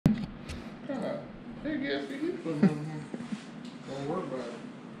Hey, guess you put don't worry about it.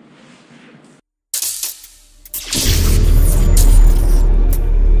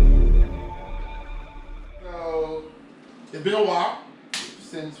 So it's been a while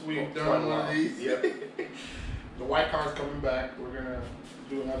since we've done one of these. Yep. The white car's coming back. We're gonna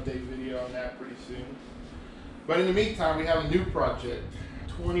do an update video on that pretty soon. But in the meantime, we have a new project.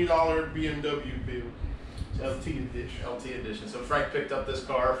 $20 BMW build. LT edition. LT edition. So Frank picked up this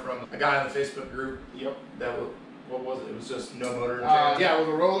car from a guy in the Facebook group. Yep. That was, what was it? It was just no motor. Yeah, it was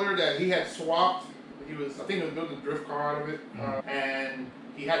a roller that he had swapped. I think he was building a drift car out of it. And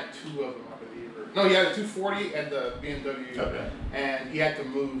he had two of them, I believe. No, he had a 240 and the BMW. Okay. And he had to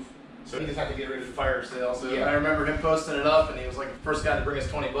move. So he just had to get rid of the fire sale. So yeah. I remember him posting it up, and he was like the first guy to bring us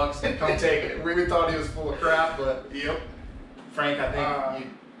 $20 and come take it. We thought he was full of crap, but yep. Frank, I think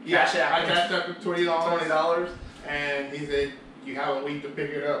I cashed up $20. $20. And he said, you have a week to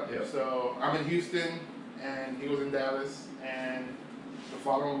pick it up. Yep. So I'm in Houston, and he was in Dallas, and the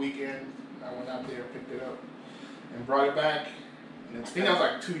following weekend, I went out there, picked it up, and brought it back. And I think that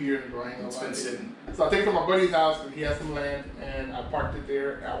was like 2 years ago. It's been sitting. So I took it to my buddy's house, and he had some land, and I parked it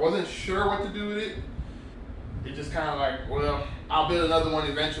there. I wasn't sure what to do with it. It just kind of like, well, I'll build another one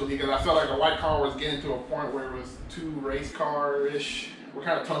eventually, because I felt like the white car was getting to a point where it was too race car-ish. We're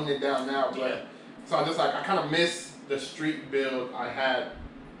kind of toning it down now, but yeah. So I just like, I kind of miss the street build I had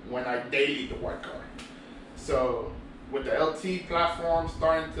when I dated the white car. So with the LT platform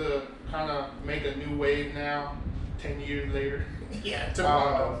starting to kind of make a new wave now, 10 years later, yeah, it took a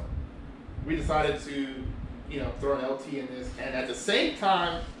while. We decided to, throw an LT in this, and at the same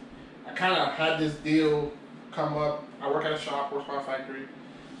time, I kind of had this deal come up. I work at a shop, horsepower factory,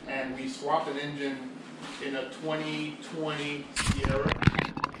 and we swapped an engine in a 2020 Sierra,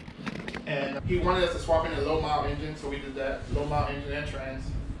 and he wanted us to swap in a low mile engine, so we did that, low mile engine and trans,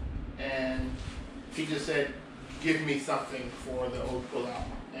 and he just said, give me something for the old pullout,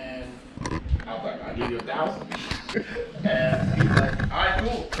 and I was like, I'll give you $1,000. And he's like, all right,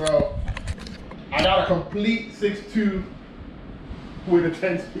 cool. So I got a complete 6.2 with a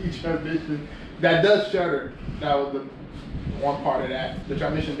 10-speed transmission that does shutter. That was the one part of that. The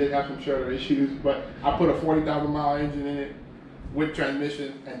transmission did have some shutter issues, but I put a 40,000 mile engine in it with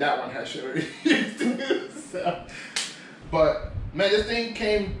transmission, and that one has shutter issues. So, but man, this thing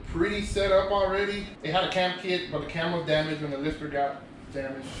came pretty set up already. It had a cam kit, but the cam was damaged when the lifter got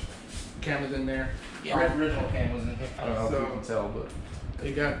damaged. Cam is in there. Yeah, original cam was in here. I don't know if you can tell, but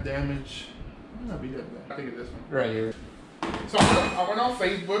it got damaged. Might not be that bad. I think it's this one. Right here. So I went on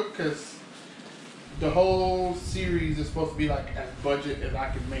Facebook because the whole series is supposed to be like as budget as I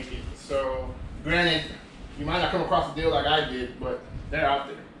can make it. So granted, you might not come across a deal like I did, but they're out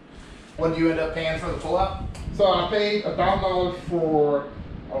there. What did you end up paying for the pullout? So I paid $1,000 for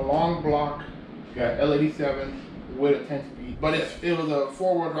a long block L87 with a 10-speed, but it was a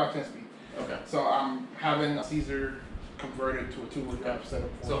 4-wheel drive 10-speed. Okay. So I'm having a Caesar converted to a 2-wheel drive setup.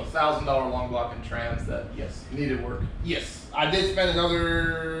 So $1,000 long block and trans that needed work. Yes, I did spend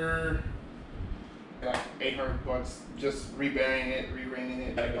another like $800 just reburying it, re-ringing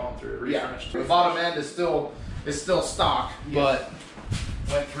it. Got it going through, refreshed. Yeah. The bottom end is still stock, yes. But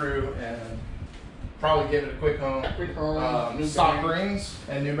went through and probably gave it a quick home. New stock rings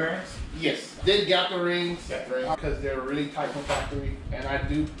and new bearings. Yes, did gap the rings because they're really tight from factory, and I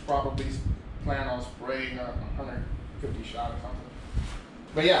do probably plan on spraying 150 shot or something.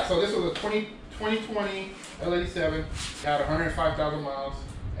 But yeah, so this was a 2020 L87. It had 105,000 miles,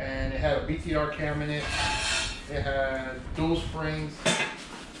 and it had a BTR cam in it. It had dual springs.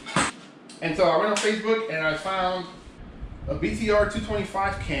 And so I went on Facebook and I found a BTR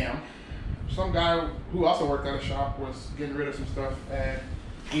 225 cam. Some guy who also worked at a shop was getting rid of some stuff, and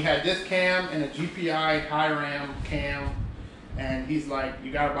he had this cam and a GPI high ram cam, and he's like,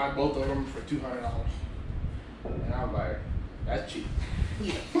 you gotta buy both of them for $200. And I was like, that's cheap.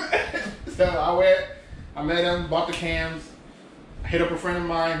 So I went, I met him, bought the cams. I hit up a friend of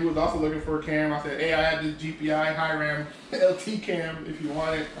mine who was also looking for a cam. I said, hey, I have this GPI high ram LT cam if you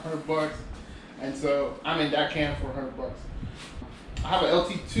want it, $100. And so I'm in that cam for $100. I have an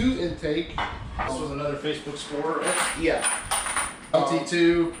LT2 intake. This was another Facebook score, right? Yeah.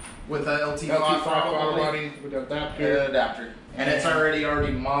 LT2 with a LT5 body with an adapter. And it's already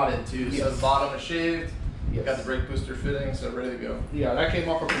modded too. Yes. So the bottom is shaved. Yes. Got the brake booster fitting, so ready to go. Yeah, that came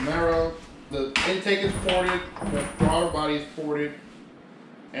off a Camaro. The intake is ported, the throttle body is ported,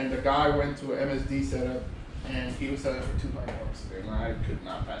 and the guy went to an MSD setup, and he was selling for $200. And I could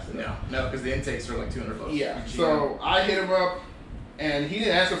not pass it up. No, because the intakes are like $200. Yeah. So I hit him up, and he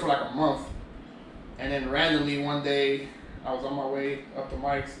didn't answer for like a month, and then randomly one day I was on my way up to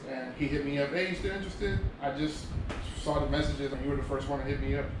Mike's, and he hit me up. Hey, you still interested? I just saw the messages, and you were the first one to hit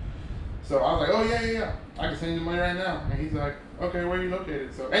me up. So I was like, oh yeah. I can send you the money right now. And he's like, okay, where are you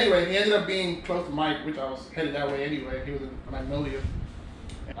located? So anyway, he ended up being close to Mike, which I was headed that way anyway. He was in Magnolia.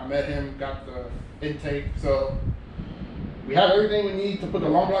 I met him, got the intake. So we have everything we need to put the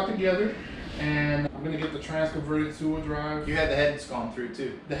long block together. And I'm gonna get the trans converted to a drive. You had the heads gone through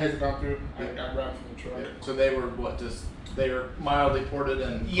too. The heads gone through. I got grabbed from the truck. Yeah. So they were what? They were mildly ported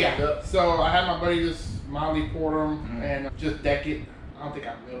and cleaned up? So I had my buddy just mildly port them and just deck it. I don't think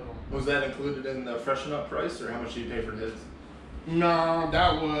I milled them. Was that included in the freshen up price, or how much did you pay for the heads? No,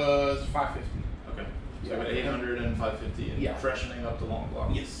 that was $550. Okay. So about 800 and 550 and freshening up the long block.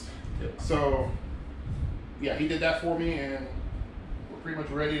 Yes. Yep. So yeah, he did that for me, and pretty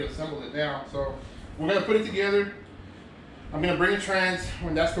much ready to assemble it now. So we're gonna put it together. I'm gonna bring a trans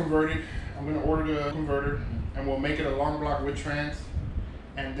when that's converted. I'm gonna order the converter, and we'll make it a long block with trans,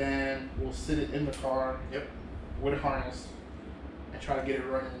 and then we'll sit it in the car with a harness and try to get it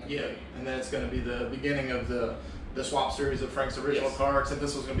running. And then it's gonna be the beginning of the swap series of Frank's original car, except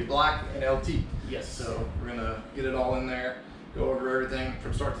this was gonna be black and LT. Yes. So we're gonna get it all in there, go over everything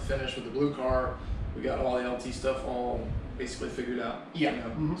from start to finish with the blue car. We got all the LT stuff all basically figured out. Yeah. You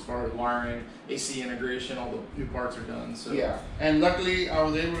know, as far as wiring, AC integration, all the new parts are done. So yeah. And luckily, I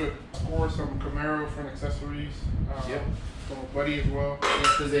was able to score some Camaro front accessories. From a buddy as well.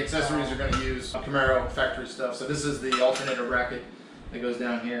 Because the accessories are going to use Camaro factory stuff. So this is the alternator bracket that goes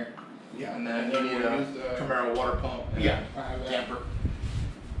down here. Yeah. And then you need a Camaro water pump. And I have that. Camper.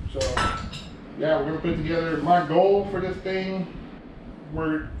 So yeah, we're gonna put it together. My goal for this thing,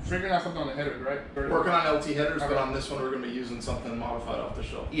 we're figuring out something on the headers, right? Working on LT headers, but on this one we're going to be using something modified off the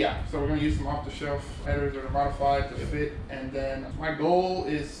shelf. Yeah, so we're going to use some off the shelf headers that are modified to fit, and then my goal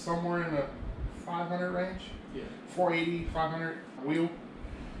is somewhere in the 500 range. 480, 500 wheel,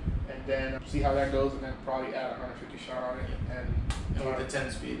 and then see how that goes, and then probably add 150 shot on it. And with the 10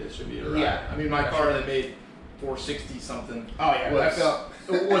 speed, it should be a ride. I mean, my car that made 460 something. Oh yeah,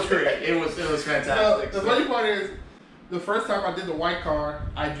 it was great. It was fantastic. So, the funny part is, the first time I did the white car,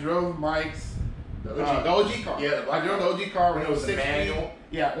 I drove Mike's the OG car. Yeah, I drove the OG car when it was a manual.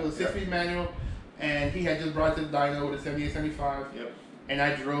 Yeah, it was a 6-speed manual, and he had just brought it to the dyno with a 78, 75. Yep. And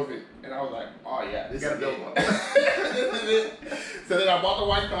I drove it, and I was like, oh yeah, this is build one. This is it. So then I bought the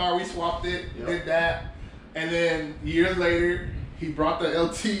white car, we swapped it, did that, and then years later, he brought the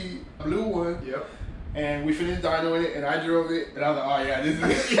LT blue one. Yep. And we finished dyno in it, and I drove it, and I was like, oh yeah, this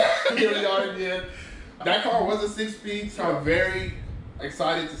is it. Here we are again. That car was a 6-speed, so I'm very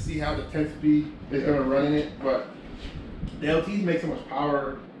excited to see how the 10-speed is going to run in it. But the LTs make so much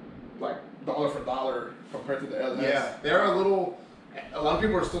power, like dollar for dollar compared to the LS. Yeah, they're a lot of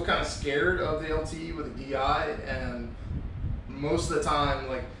people are still kind of scared of the LT with the DI, and most of the time,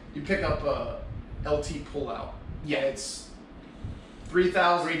 like, you pick up a LT pullout. Yeah, it's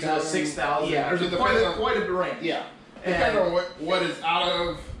 3,000 to 6,000. Yeah, there's quite a range. Yeah, depending on what it's out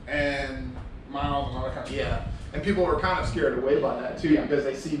of and miles and all that kind of stuff. Yeah, and people are kind of scared away by that too, because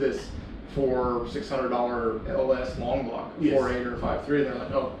they see this for $600 LS long block, 4.8 or 5.3, and they're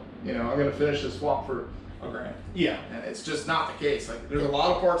like, oh, you know, I'm gonna finish this swap for $1,000. Yeah, and it's just not the case. Like, there's a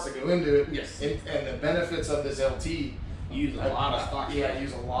lot of parts that go into it. Yes, and the benefits of this LT use a lot of stock. Yeah,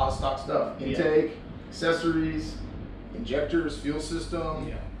 use a lot of stock stuff. Intake, accessories, injectors, fuel system.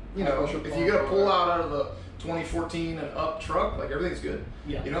 Yeah, you know, if you get a pull out of the 2014 and up truck, like, everything's good.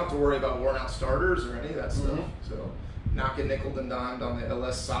 Yeah, you don't have to worry about worn out starters or any of that stuff. So not get nickeled and dimed on the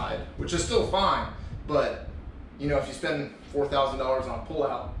LS side, which is still fine. But you know, if you spend $4,000 on pull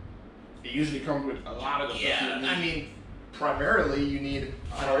out, it usually comes with a lot of the stuff you need. I mean, primarily you need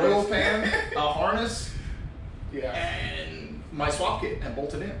an oil pan, a harness, and my swap kit, and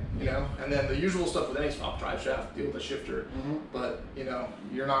bolt it in. You know, and then the usual stuff with any swap: drive shaft, deal with a shifter. But you know,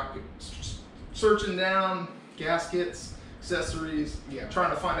 you're not searching down gaskets, accessories,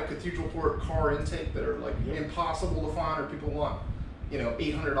 trying to find a cathedral port car intake that are like impossible to find, or people want, you know,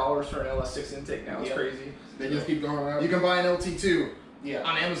 $800 for an LS6 intake now. It's crazy. They just keep going up. You can buy an LT2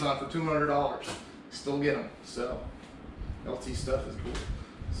 on Amazon for $200. Still get them. So LT stuff is cool.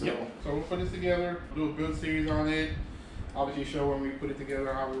 So, so we'll put this together, do a build series on it. Obviously show when we put it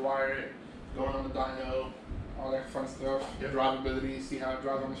together, how we wire it, going on the dyno, all that fun stuff. Drivability, see how it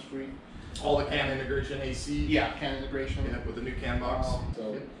drives on the street. All the CAN integration, AC. Yeah, CAN integration. Yeah, with the new CAN box.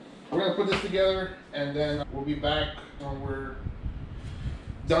 So we're gonna put this together, and then we'll be back when we're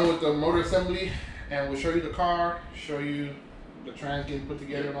done with the motor assembly, and we'll show you the car, show you the trans getting put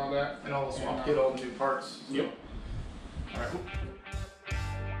together and all that. And all the swap kit, all the new parts. So. All right.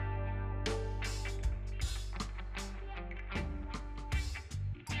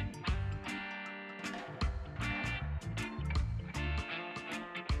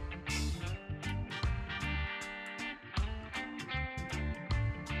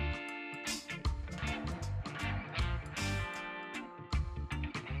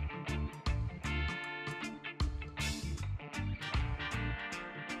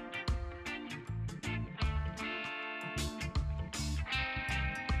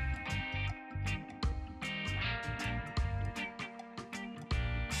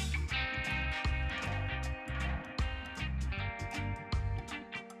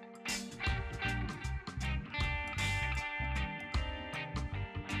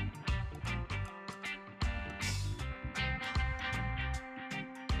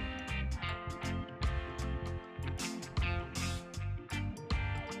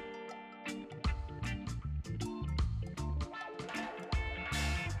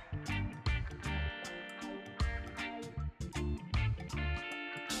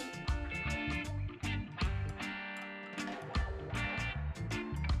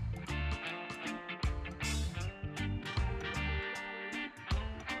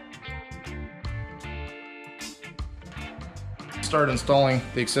 start installing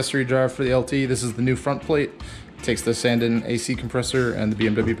the accessory drive for the LT. This is the new front plate. It takes the stand-in AC compressor and the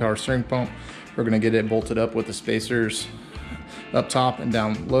BMW power steering pump. We're gonna get it bolted up with the spacers up top and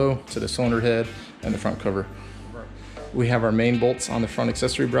down low to the cylinder head and the front cover. We have our main bolts on the front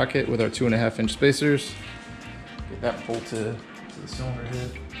accessory bracket with our 2.5-inch spacers. Get that bolted to the cylinder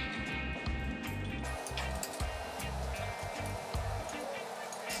head.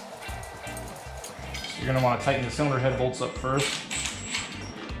 You're going to want to tighten the cylinder head bolts up first.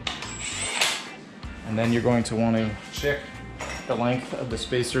 And then you're going to want to check the length of the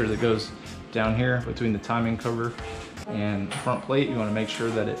spacer that goes down here between the timing cover and the front plate. You want to make sure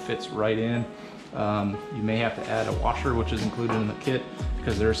that it fits right in. You may have to add a washer, which is included in the kit,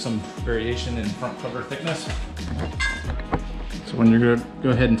 because there's some variation in front cover thickness. So when you're going to go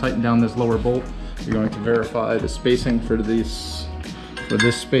ahead and tighten down this lower bolt, you're going to verify the spacing for this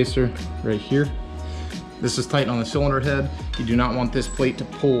spacer right here. This is tight on the cylinder head. You do not want this plate to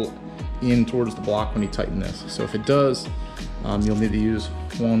pull in towards the block when you tighten this. So if it does, you'll need to use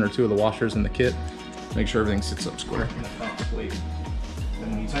 1 or 2 of the washers in the kit. Make sure everything sits up square in the front plate.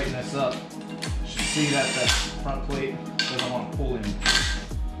 Then when you tighten this up, you should see that the front plate doesn't want to pull in.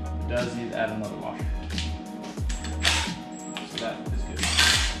 It does need to add another washer. So that is good.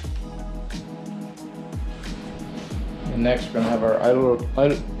 And next we're going to have our idler.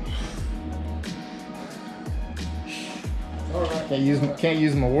 Can't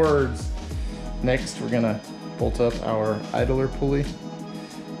use my words. Next, we're gonna bolt up our idler pulley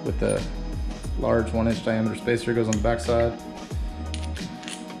with the large 1-inch diameter spacer goes on the back side.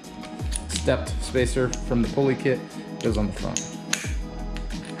 Stepped spacer from the pulley kit goes on the front.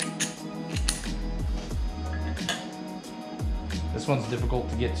 This one's difficult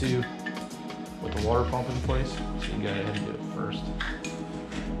to get to with the water pump in place, so you gotta go ahead and do it first.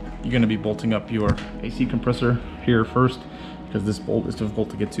 You're gonna be bolting up your AC compressor here first, because this bolt is difficult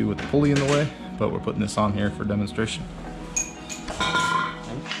to get to with the pulley in the way, but we're putting this on here for demonstration.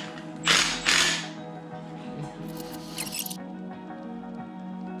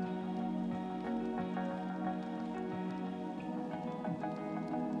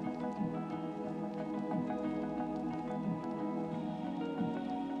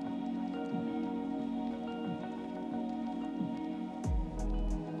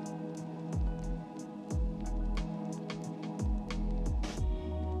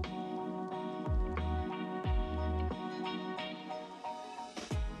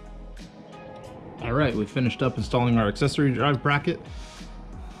 All right, we finished up installing our accessory drive bracket,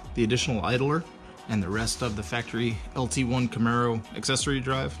 the additional idler, and the rest of the factory LT1 Camaro accessory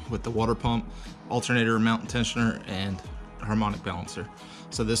drive with the water pump, alternator mount tensioner, and harmonic balancer.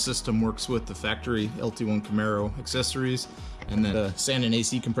 So this system works with the factory LT1 Camaro accessories and the stand-in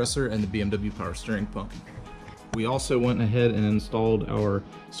AC compressor and the BMW power steering pump. We also went ahead and installed our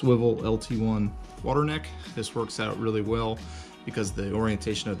swivel LT1 water neck. This works out really well because the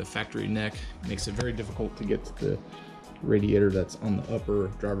orientation of the factory neck makes it very difficult to get to the radiator that's on the upper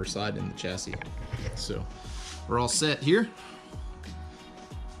driver's side in the chassis. So we're all set here.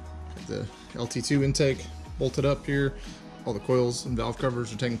 The LT2 intake bolted up here. All the coils and valve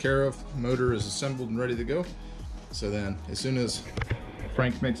covers are taken care of. The motor is assembled and ready to go. So then as soon as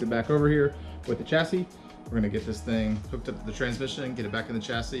Frank makes it back over here with the chassis, we're gonna get this thing hooked up to the transmission, get it back in the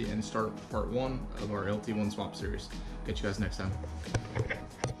chassis, and start part 1 of our LT1 swap series. Catch you guys next time.